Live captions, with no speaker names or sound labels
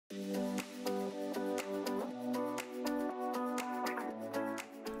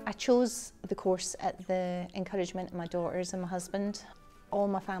chose the course at the encouragement of my daughters and my husband. All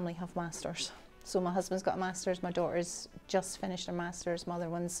my family have masters. So my husband's got a master's, my daughter's just finished her master's, my other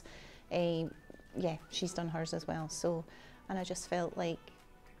one's, yeah, she's done hers as well. So, and I just felt like,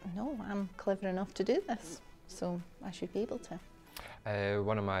 no, I'm clever enough to do this, so I should be able to.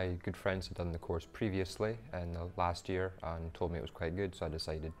 One of my good friends had done the course previously in the last year and told me it was quite good, so I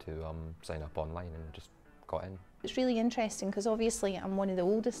decided to sign up online and just got in. It's really interesting because obviously I'm one of the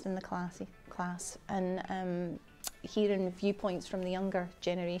oldest in the class and hearing viewpoints from the younger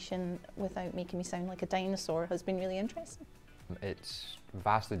generation without making me sound like a dinosaur has been really interesting. It's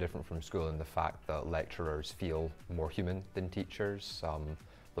vastly different from school in the fact that lecturers feel more human than teachers.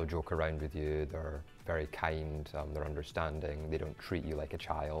 They'll joke around with you, they're very kind, they're understanding, they don't treat you like a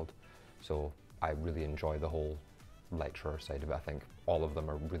child. So I really enjoy the whole lecturer side of it. I think all of them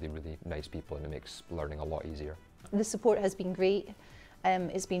are really, really nice people and it makes learning a lot easier. The support has been great.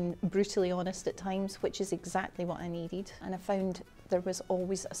 It's been brutally honest at times, which is exactly what I needed. And I found there was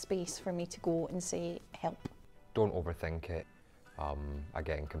always a space for me to go and say, help. Don't overthink it.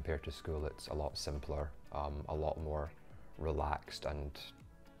 Again, compared to school, it's a lot simpler, a lot more relaxed, and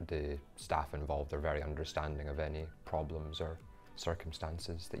the staff involved are very understanding of any problems or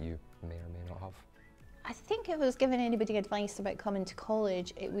circumstances that you may or may not have. I think if I was giving anybody advice about coming to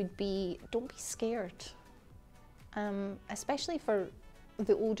college, it would be, don't be scared. Especially for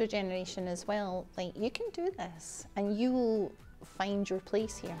the older generation as well, like, you can do this and you will find your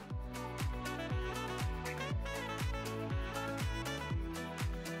place here.